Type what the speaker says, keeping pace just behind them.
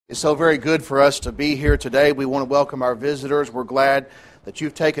It's so very good for us to be here today. We want to welcome our visitors. We're glad that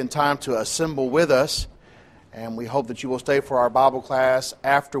you've taken time to assemble with us, and we hope that you will stay for our Bible class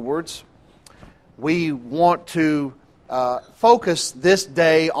afterwards. We want to focus this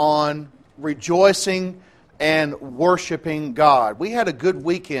day on rejoicing and worshiping God. We had a good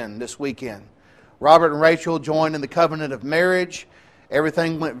weekend this weekend. Robert and Rachel joined in the covenant of marriage.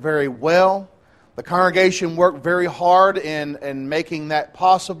 Everything went very well. The congregation worked very hard in making that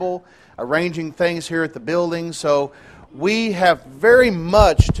possible, arranging things here at the building. So we have very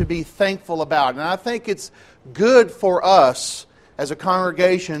much to be thankful about. And I think it's good for us as a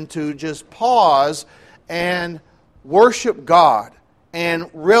congregation to just pause and worship God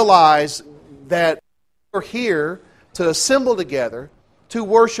and realize that we're here to assemble together to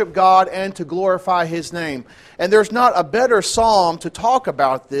worship God and to glorify His name. And there's not a better psalm to talk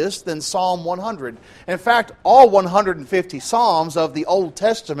about this than Psalm 100. In fact, all 150 psalms of the Old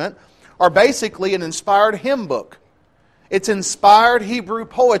Testament are basically an inspired hymn book. It's inspired Hebrew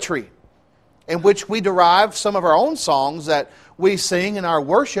poetry in which we derive some of our own songs that we sing in our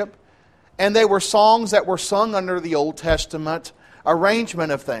worship. And they were songs that were sung under the Old Testament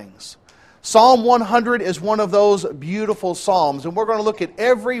arrangement of things. Psalm 100 is one of those beautiful psalms, and we're going to look at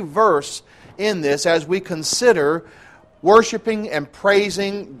every verse in this as we consider worshiping and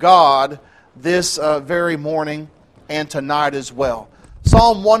praising God this very morning and tonight as well.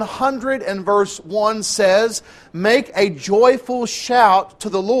 Psalm 100 and verse 1 says, "Make a joyful shout to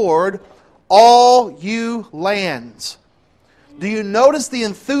the Lord, all you lands." Do you notice the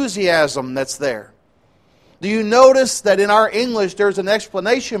enthusiasm that's there? Do you notice that in our English there's an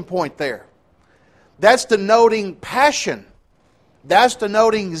exclamation point there? That's denoting passion. That's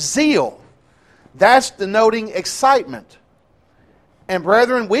denoting zeal. That's denoting excitement. And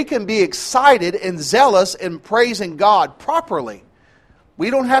brethren, we can be excited and zealous in praising God properly.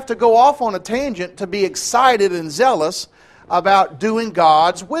 We don't have to go off on a tangent to be excited and zealous about doing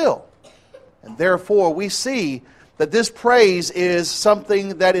God's will. And therefore, we see that this praise is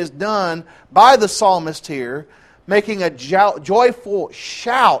something that is done by the psalmist here, making a joyful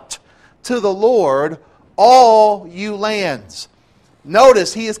shout to the Lord, all you lands.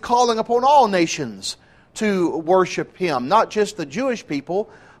 Notice he is calling upon all nations to worship Him. Not just the Jewish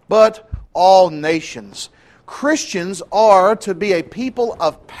people, but all nations. Christians are to be a people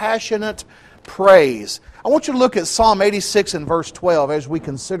of passionate praise. I want you to look at Psalm 86 and verse 12 as we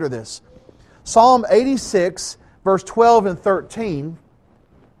consider this. Psalm 86, verse 12 and 13.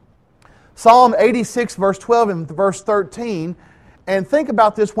 Psalm 86, verse 12 and verse 13. And think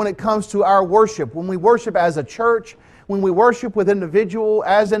about this when it comes to our worship. When we worship as a church, when we worship with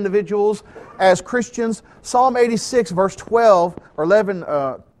individuals, as Christians. Psalm 86, verse 12 or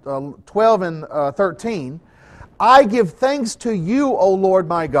 12 and 13. "I give thanks to you, O Lord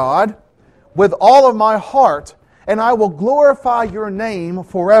my God, with all of my heart, and I will glorify your name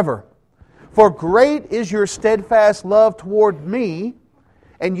forever. For great is your steadfast love toward me,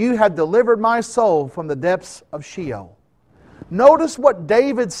 and you have delivered my soul from the depths of Sheol." Notice what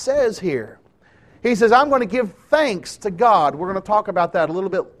David says here. He says, I'm going to give thanks to God. We're going to talk about that a little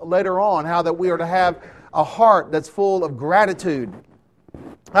bit later on, how that we are to have a heart that's full of gratitude.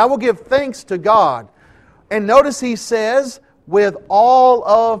 I will give thanks to God. And notice he says, with all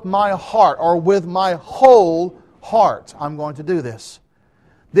of my heart, or with my whole heart, I'm going to do this.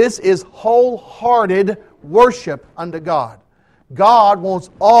 This is wholehearted worship unto God. God wants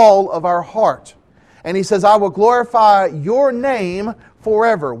all of our heart. And he says, I will glorify your name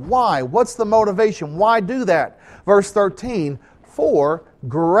forever. Why? What's the motivation? Why do that? Verse 13, for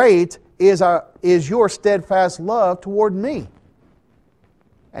great is your steadfast love toward me,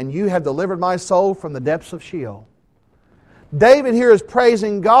 and you have delivered my soul from the depths of Sheol. David here is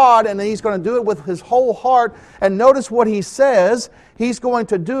praising God, and he's going to do it with his whole heart. And notice what he says. He's going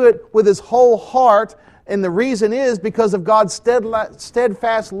to do it with his whole heart. And the reason is because of God's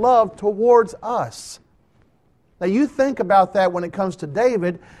steadfast love towards us. Now you think about that when it comes to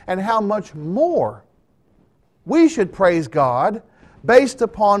David and how much more we should praise God based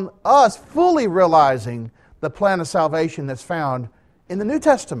upon us fully realizing the plan of salvation that's found in the New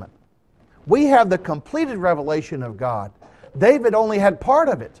Testament. We have the completed revelation of God. David only had part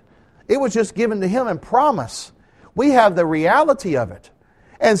of it. It was just given to him in promise. We have the reality of it.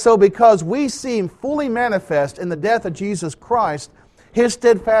 And so because we see Him fully manifest in the death of Jesus Christ, His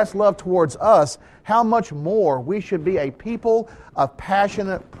steadfast love towards us, how much more we should be a people of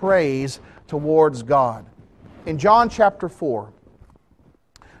passionate praise towards God. In John chapter 4,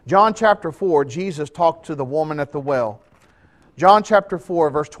 Jesus talked to the woman at the well. John chapter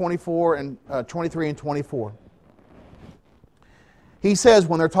 4, verse 24 and 23 and 24. He says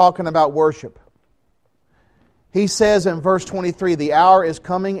when they're talking about worship, he says in verse 23, "The hour is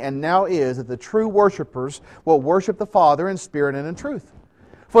coming and now is that the true worshipers will worship the Father in spirit and in truth.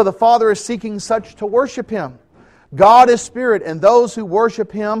 For the Father is seeking such to worship Him. God is spirit, and those who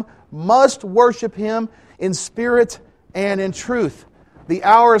worship Him must worship Him in spirit and in truth." The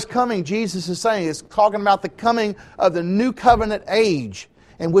hour is coming, Jesus is saying. It's talking about the coming of the new covenant age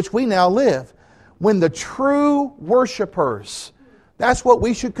in which we now live. When the true worshipers, that's what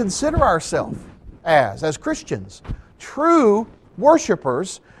we should consider ourselves as Christians. True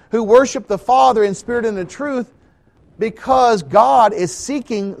worshipers who worship the Father in spirit and in truth, because God is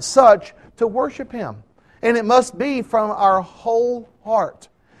seeking such to worship Him. And it must be from our whole heart.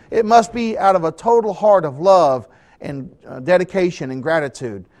 It must be out of a total heart of love and dedication and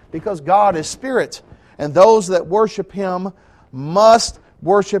gratitude, because God is spirit, and those that worship Him must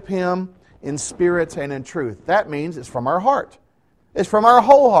worship Him in spirit and in truth. That means it's from our heart. It's from our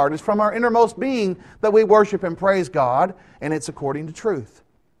whole heart. It's from our innermost being that we worship and praise God, and it's according to truth.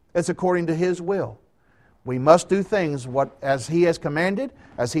 It's according to His will. We must do things as He has commanded,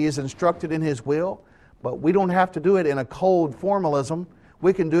 as He has instructed in His will, but we don't have to do it in a cold formalism.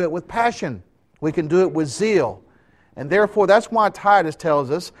 We can do it with passion. We can do it with zeal. And therefore, that's why Titus tells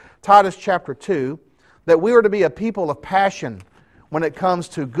us, Titus chapter 2, that we are to be a people of passion when it comes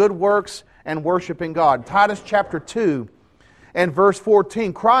to good works and worshiping God. Titus chapter 2 and verse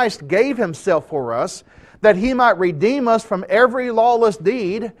 14, "Christ gave Himself for us, that He might redeem us from every lawless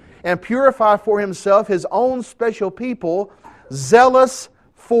deed and purify for Himself His own special people, zealous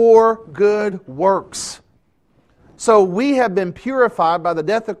for good works." So we have been purified by the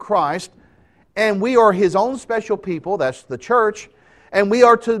death of Christ, and we are His own special people, that's the church, and we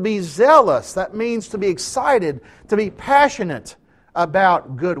are to be zealous. That means to be excited, to be passionate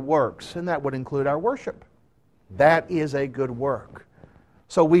about good works, and that would include our worship. That is a good work.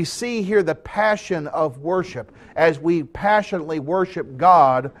 So we see here the passion of worship as we passionately worship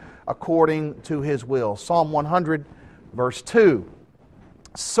God according to His will. Psalm 100, verse 2.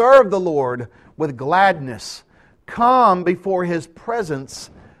 "Serve the Lord with gladness. Come before His presence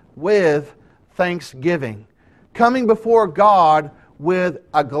with thanksgiving." Coming before God with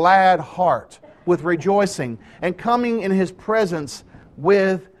a glad heart, with rejoicing, and coming in His presence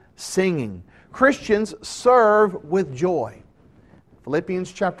with singing. Christians serve with joy.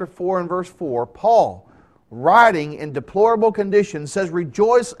 Philippians chapter 4 and verse 4, Paul, writing in deplorable conditions, says,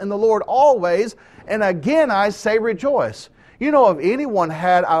 "Rejoice in the Lord always, and again I say rejoice." You know, if anyone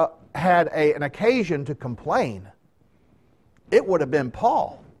had an occasion to complain, it would have been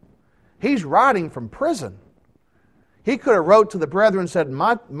Paul. He's writing from prison. He could have wrote to the brethren and said,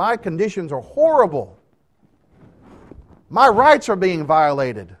 my conditions are horrible. My rights are being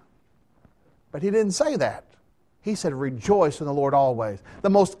violated. But he didn't say that. He said, "Rejoice in the Lord always." The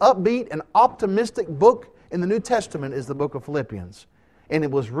most upbeat and optimistic book in the New Testament is the book of Philippians. And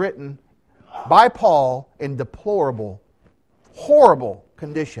it was written by Paul in deplorable, horrible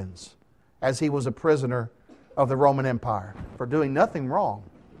conditions as he was a prisoner of the Roman Empire for doing nothing wrong,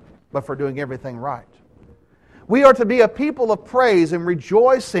 but for doing everything right. We are to be a people of praise and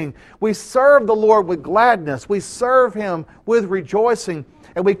rejoicing. We serve the Lord with gladness. We serve Him with rejoicing.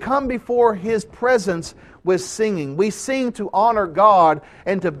 And we come before His presence with singing. We sing to honor God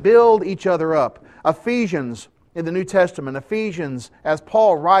and to build each other up. Ephesians in the New Testament, Ephesians, as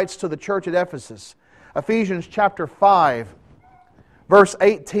Paul writes to the church at Ephesus, Ephesians chapter 5, verse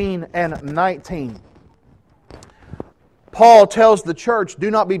 18 and 19. Paul tells the church,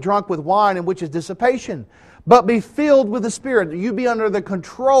 "Do not be drunk with wine, in which is dissipation, but be filled with the Spirit." You be under the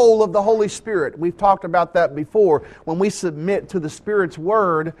control of the Holy Spirit. We've talked about that before. When we submit to the Spirit's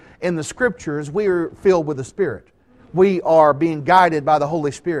Word in the Scriptures, we are filled with the Spirit. We are being guided by the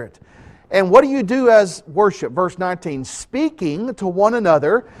Holy Spirit. And what do you do as worship? Verse 19, "Speaking to one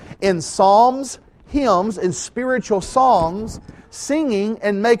another in psalms, hymns, and spiritual songs, singing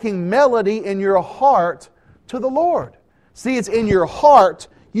and making melody in your heart to the Lord." See, it's in your heart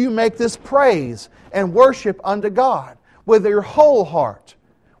you make this praise and worship unto God with your whole heart,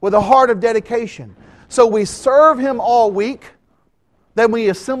 with a heart of dedication. So we serve Him all week, then we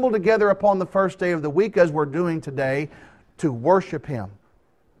assemble together upon the first day of the week, as we're doing today, to worship Him,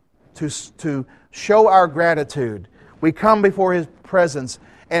 to show our gratitude. We come before His presence,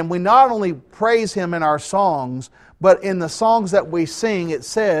 and we not only praise Him in our songs, but in the songs that we sing, it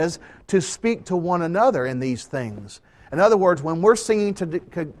says to speak to one another in these things. In other words, when we're singing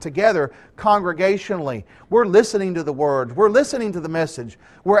together congregationally, we're listening to the Word, we're listening to the message,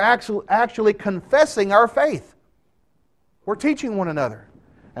 we're actually confessing our faith. We're teaching one another.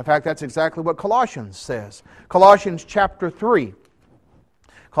 In fact, that's exactly what Colossians says. Colossians chapter 3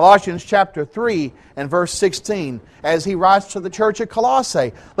 Colossians chapter 3 and verse 16, as he writes to the church at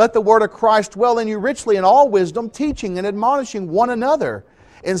Colossae, "Let the word of Christ dwell in you richly in all wisdom, teaching and admonishing one another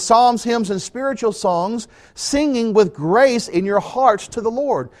in psalms, hymns, and spiritual songs, singing with grace in your hearts to the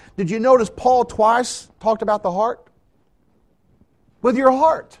Lord." Did you notice Paul twice talked about the heart? With your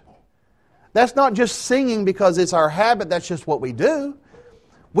heart. That's not just singing because it's our habit, that's just what we do.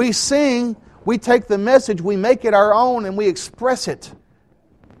 We sing, we take the message, we make it our own, and we express it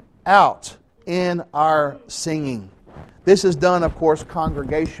out in our singing. This is done, of course,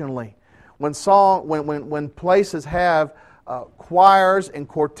 congregationally. When places have choirs and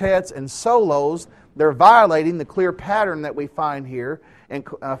quartets and solos, they're violating the clear pattern that we find here in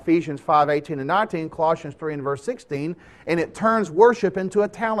Ephesians 5:18 and 19, Colossians 3 and verse 16, and it turns worship into a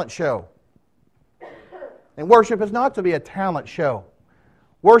talent show. And worship is not to be a talent show.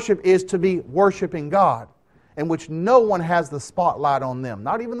 Worship is to be worshiping God, in which no one has the spotlight on them,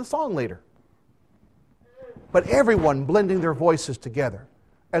 not even the song leader. But everyone blending their voices together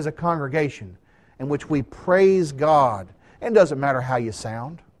as a congregation in which we praise God. And it doesn't matter how you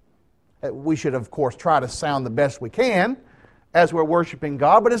sound. We should, of course, try to sound the best we can as we're worshiping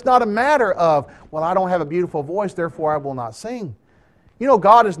God, but it's not a matter of, well, I don't have a beautiful voice, therefore I will not sing. You know,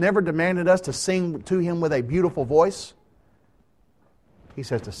 God has never demanded us to sing to Him with a beautiful voice. He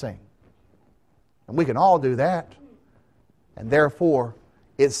says to sing. And we can all do that. And therefore,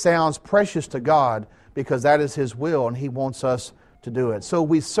 it sounds precious to God because that is His will and He wants us to do it. So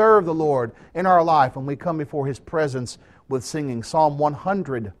we serve the Lord in our life when we come before His presence with singing. Psalm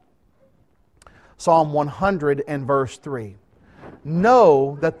 100 and verse 3.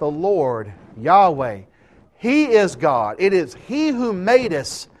 Know that the Lord, Yahweh, He is God. It is He who made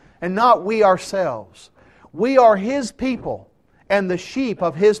us and not we ourselves. We are His people and the sheep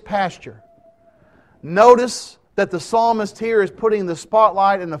of His pasture. Notice that the psalmist here is putting the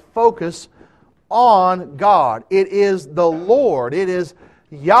spotlight and the focus on God. It is the Lord. It is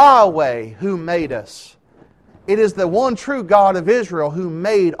Yahweh who made us. It is the one true God of Israel who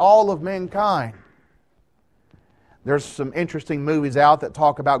made all of mankind. There's some interesting movies out that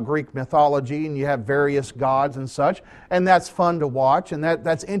talk about Greek mythology, and you have various gods and such, and that's fun to watch, and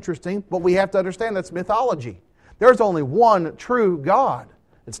that's interesting, but we have to understand that's mythology. There's only one true God.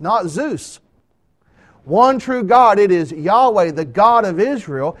 It's not Zeus. One true God. It is Yahweh, the God of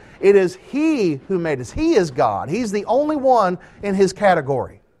Israel. It is He who made us. He is God. He's the only one in His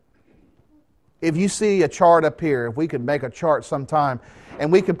category. If you see a chart up here, if we could make a chart sometime,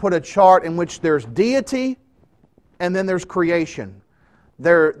 and we could put a chart in which there's deity, and then there's creation.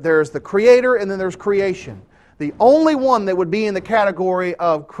 There's the Creator, and then there's creation. The only one that would be in the category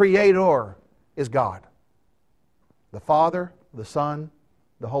of Creator is God. The Father, the Son,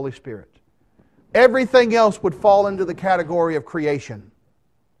 the Holy Spirit. Everything else would fall into the category of creation.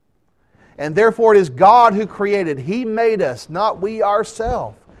 And therefore it is God who created. He made us, not we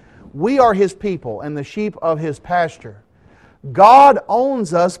ourselves. We are His people and the sheep of His pasture. God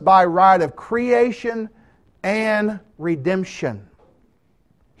owns us by right of creation and redemption.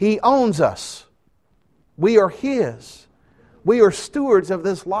 He owns us. We are His. We are stewards of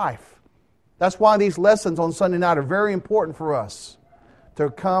this life. That's why these lessons on Sunday night are very important for us.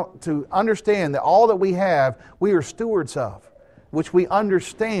 To understand that all that we have, we are stewards of, which we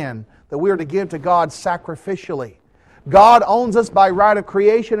understand that we are to give to God sacrificially. God owns us by right of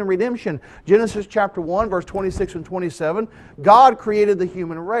creation and redemption. Genesis chapter 1, verse 26 and 27, God created the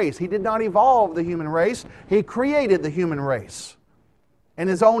human race. He did not evolve the human race. He created the human race. In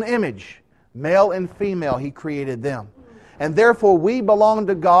His own image, male and female, He created them. And therefore we belong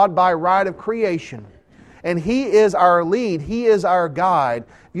to God by right of creation. And He is our lead. He is our guide.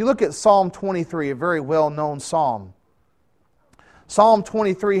 You look at Psalm 23, a very well-known psalm. Psalm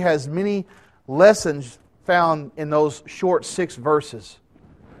 23 has many lessons found in those short 6 verses.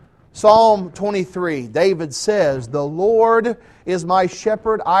 Psalm 23, David says, "The Lord is my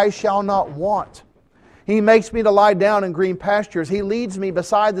shepherd, I shall not want. He makes me to lie down in green pastures. He leads me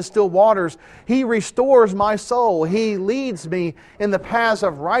beside the still waters. He restores my soul. He leads me in the paths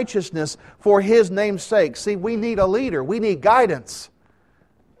of righteousness for His name's sake." See, we need a leader. We need guidance.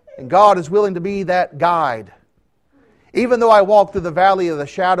 And God is willing to be that guide. "Even though I walk through the valley of the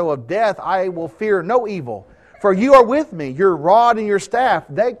shadow of death, I will fear no evil. For You are with me. Your rod and Your staff,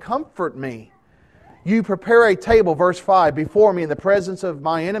 they comfort me. You prepare a table," verse 5, "before me in the presence of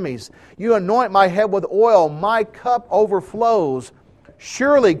my enemies. You anoint my head with oil. My cup overflows.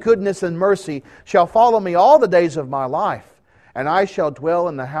 Surely goodness and mercy shall follow me all the days of my life, and I shall dwell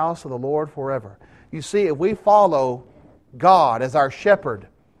in the house of the Lord forever." You see, if we follow God as our shepherd,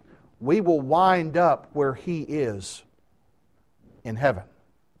 we will wind up where He is, in heaven.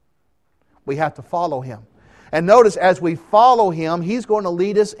 We have to follow Him. And notice, as we follow Him, He's going to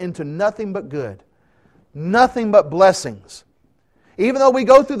lead us into nothing but good. Nothing but blessings. Even though we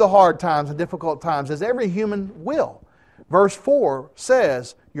go through the hard times and difficult times, as every human will. Verse 4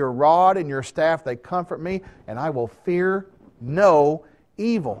 says, your rod and your staff, they comfort me, and I will fear no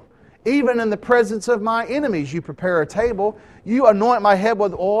evil. Even in the presence of my enemies, you prepare a table. You anoint my head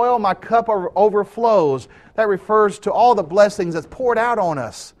with oil, my cup overflows. That refers to all the blessings that's poured out on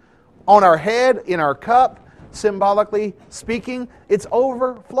us. On our head, in our cup, symbolically speaking, it's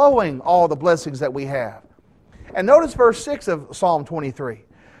overflowing all the blessings that we have. And notice verse 6 of Psalm 23.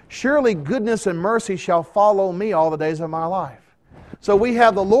 Surely goodness and mercy shall follow me all the days of my life. So we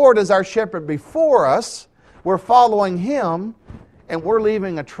have the Lord as our shepherd before us. We're following Him, and we're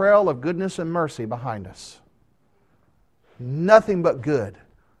leaving a trail of goodness and mercy behind us. Nothing but good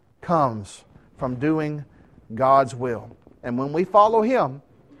comes from doing God's will. And when we follow Him,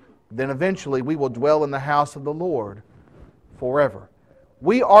 then eventually we will dwell in the house of the Lord forever.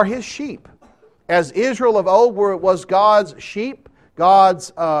 We are His sheep. As Israel of old was God's sheep,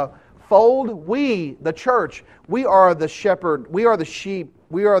 God's fold, we, the church, we are the shepherd, we are the sheep,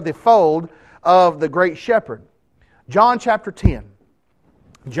 we are the fold of the great shepherd. John chapter 10.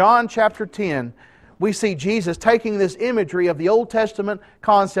 John chapter 10, we see Jesus taking this imagery of the Old Testament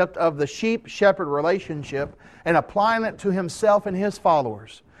concept of the sheep-shepherd relationship and applying it to Himself and His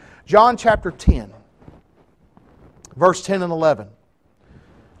followers. John chapter 10, verse 10 and 11.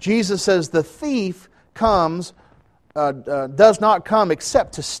 Jesus says, the thief does not come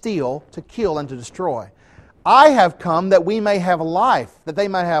except to steal, to kill, and to destroy. I have come that we may have life, that they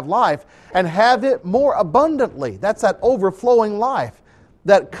may have life, and have it more abundantly. That's that overflowing life,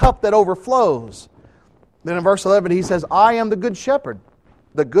 that cup that overflows. Then in verse 11 He says, I am the good shepherd.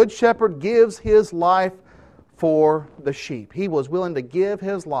 The good shepherd gives his life for the sheep. He was willing to give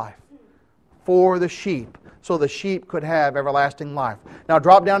His life for the sheep, so the sheep could have everlasting life. Now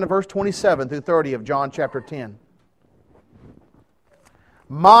drop down to verse 27 through 30 of John chapter 10.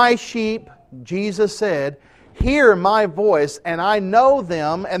 My sheep, Jesus said, hear my voice, and I know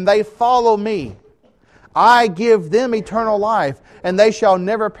them, and they follow me. I give them eternal life, and they shall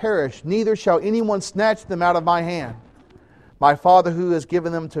never perish, neither shall anyone snatch them out of my hand. My Father who has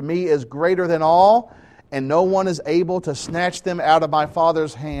given them to me is greater than all, and no one is able to snatch them out of my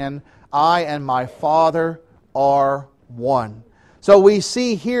Father's hand. I and my Father are one. So we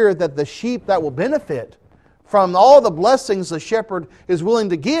see here that the sheep that will benefit from all the blessings the shepherd is willing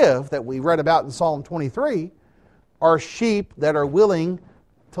to give, that we read about in Psalm 23, are sheep that are willing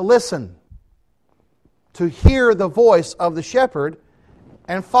to listen, to hear the voice of the shepherd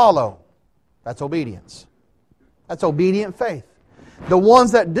and follow. That's obedience. That's obedient faith. The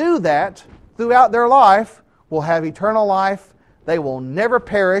ones that do that throughout their life will have eternal life. They will never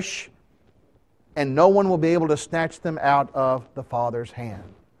perish, and no one will be able to snatch them out of the Father's hand.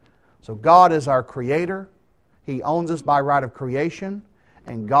 So God is our Creator. He owns us by right of creation.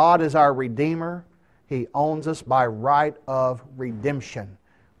 And God is our Redeemer. He owns us by right of redemption.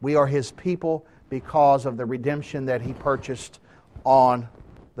 We are His people because of the redemption that He purchased on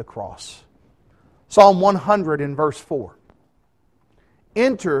the cross. Psalm 100 in verse 4.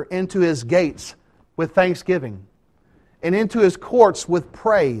 Enter into His gates with thanksgiving, and into His courts with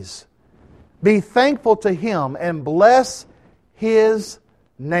praise. Be thankful to Him and bless His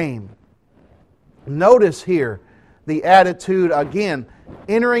name. Notice here the attitude, again,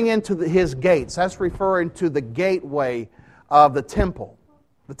 entering into His gates. That's referring to the gateway of the temple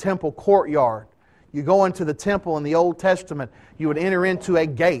courtyard. You go into the temple in the Old Testament, you would enter into a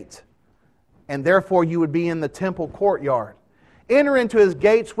gate, and therefore you would be in the temple courtyard. Enter into His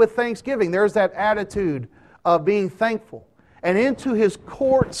gates with thanksgiving. There's that attitude of being thankful. And into His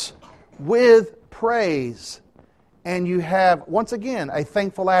courts with praise. And you have, once again, a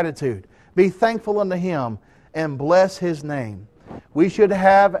thankful attitude. Be thankful unto Him and bless His name. We should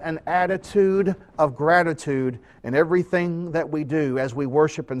have an attitude of gratitude in everything that we do as we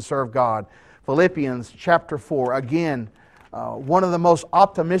worship and serve God. Philippians chapter 4, again, one of the most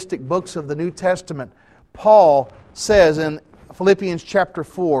optimistic books of the New Testament. Paul says in Philippians chapter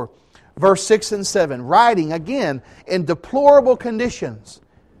 4, verse 6 and 7, writing again in deplorable conditions,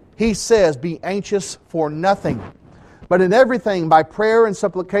 he says, be anxious for nothing, but in everything by prayer and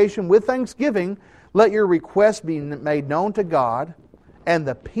supplication with thanksgiving, let your requests be made known to God, and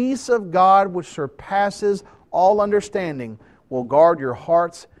the peace of God which surpasses all understanding will guard your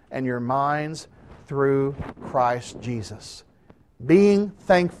hearts and your minds through Christ Jesus. Being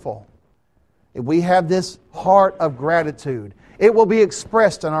thankful. If we have this heart of gratitude, it will be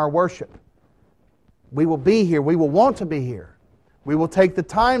expressed in our worship. We will be here. We will want to be here. We will take the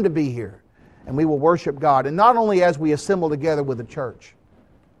time to be here. and we will worship God. And not only as we assemble together with the church,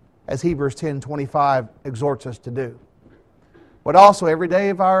 as Hebrews 10:25 exhorts us to do, but also every day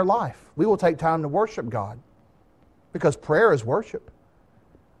of our life. We will take time to worship God, because prayer is worship.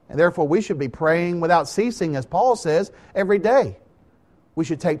 And therefore we should be praying without ceasing, as Paul says, every day. We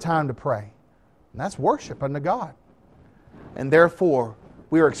should take time to pray. And that's worship unto God. And therefore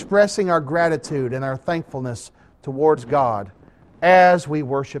we are expressing our gratitude and our thankfulness towards God as we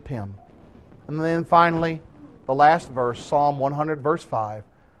worship Him. And then finally, the last verse, Psalm 100, verse 5.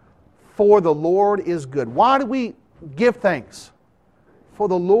 For the Lord is good. Why do we give thanks? For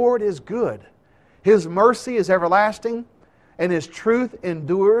the Lord is good. His mercy is everlasting, and His truth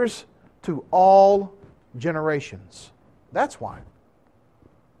endures to all generations. That's why.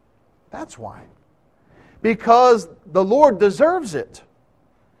 That's why. Because the Lord deserves it.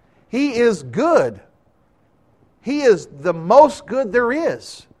 He is good. He is the most good there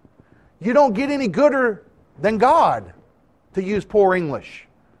is. You don't get any gooder than God, to use poor English.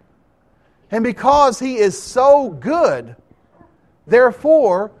 And because He is so good,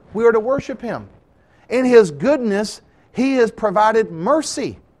 therefore we are to worship Him. In His goodness, He has provided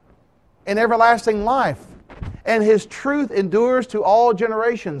mercy and everlasting life. And His truth endures to all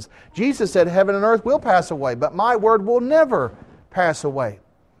generations. Jesus said, heaven and earth will pass away, but my word will never pass away.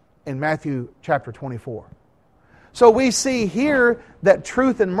 In Matthew chapter 24. So we see here that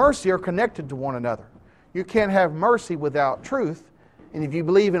truth and mercy are connected to one another. You can't have mercy without truth. And if you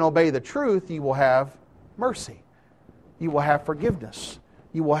believe and obey the truth, you will have mercy. You will have forgiveness.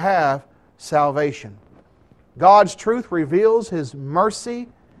 You will have salvation. God's truth reveals His mercy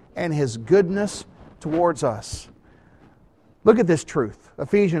and His goodness towards us. Look at this truth.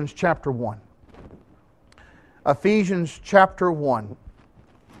 Ephesians chapter 1. Ephesians chapter 1.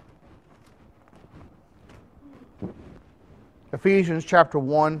 Ephesians chapter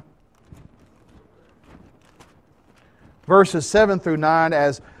 1, verses 7 through 9,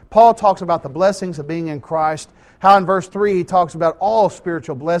 as Paul talks about the blessings of being in Christ, how in verse 3 he talks about all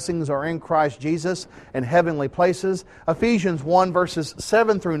spiritual blessings are in Christ Jesus in heavenly places. Ephesians 1, verses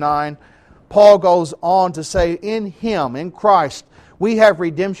 7 through 9, Paul goes on to say, in Him, in Christ, we have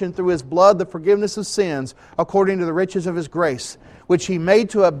redemption through His blood, the forgiveness of sins, according to the riches of His grace, which He made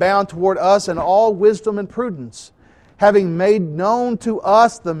to abound toward us in all wisdom and prudence, having made known to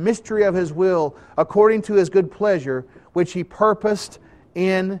us the mystery of His will, according to His good pleasure, which He purposed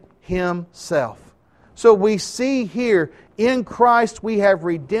in Himself. So we see here, in Christ we have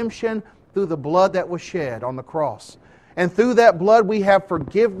redemption through the blood that was shed on the cross. And through that blood we have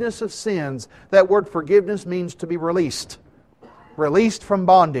forgiveness of sins. That word forgiveness means to be released. Released from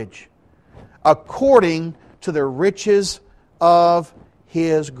bondage. According to the riches of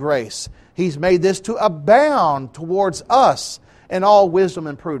His grace. He's made this to abound towards us in all wisdom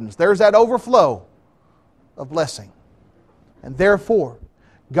and prudence. There's that overflow of blessing. And therefore,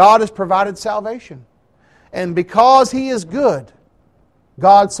 God has provided salvation. And because He is good,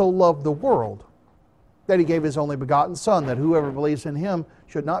 God so loved the world that He gave His only begotten Son, that whoever believes in Him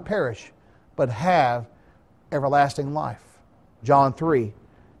should not perish, but have everlasting life. John 3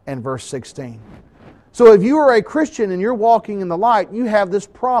 and verse 16. So if you are a Christian and you're walking in the light, you have this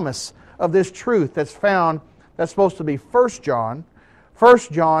promise of this truth that's found, that's supposed to be 1 John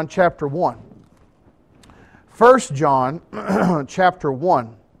chapter 1. 1 John chapter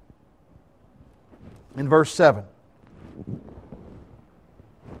 1 in verse 7.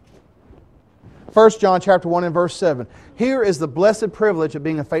 1 John chapter 1 and verse 7. Here is the blessed privilege of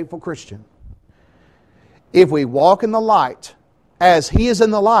being a faithful Christian. If we walk in the light, as He is in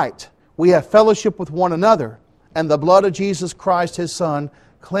the light, we have fellowship with one another, and the blood of Jesus Christ, His Son,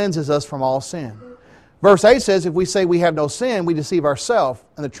 cleanses us from all sin. Verse 8 says, if we say we have no sin, we deceive ourselves,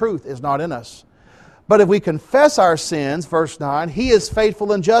 and the truth is not in us. But if we confess our sins, verse 9, He is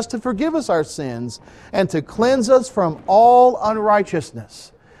faithful and just to forgive us our sins and to cleanse us from all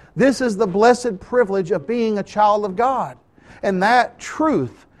unrighteousness. This is the blessed privilege of being a child of God. And that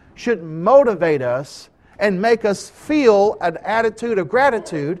truth should motivate us and make us feel an attitude of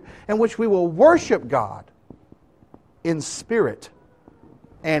gratitude in which we will worship God in spirit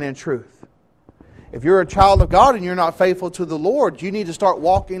and in truth. If you're a child of God and you're not faithful to the Lord, you need to start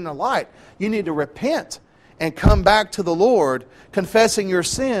walking in the light. You need to repent and come back to the Lord, confessing your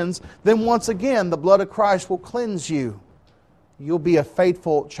sins. Then once again, the blood of Christ will cleanse you. You'll be a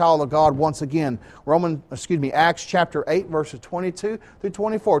faithful child of God once again. Acts chapter 8, verses 22 through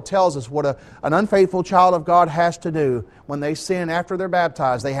 24 tells us what an unfaithful child of God has to do when they sin after they're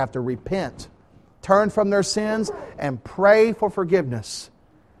baptized. They have to repent, turn from their sins, and pray for forgiveness.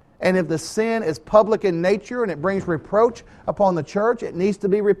 And if the sin is public in nature and it brings reproach upon the church, it needs to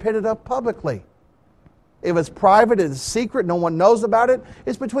be repented of publicly. If it's private, it's secret, no one knows about it,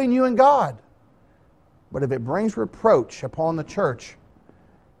 it's between you and God. But if it brings reproach upon the church,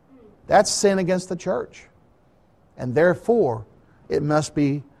 that's sin against the church. And therefore, it must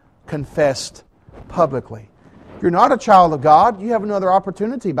be confessed publicly. If you're not a child of God, you have another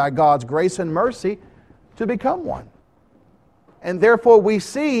opportunity by God's grace and mercy to become one. And therefore we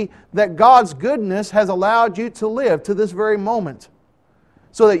see that God's goodness has allowed you to live to this very moment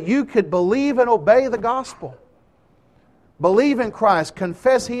so that you could believe and obey the gospel. Believe in Christ,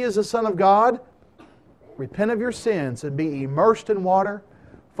 confess He is the Son of God, repent of your sins and be immersed in water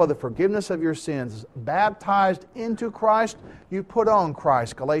for the forgiveness of your sins. Baptized into Christ, you put on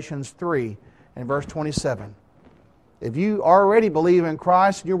Christ. Galatians 3 and verse 27. If you already believe in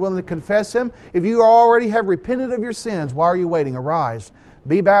Christ and you're willing to confess Him, if you already have repented of your sins, why are you waiting? Arise,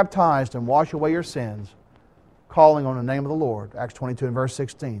 be baptized, and wash away your sins, calling on the name of the Lord. Acts 22 and verse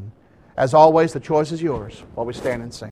 16. As always, the choice is yours while we stand and sing.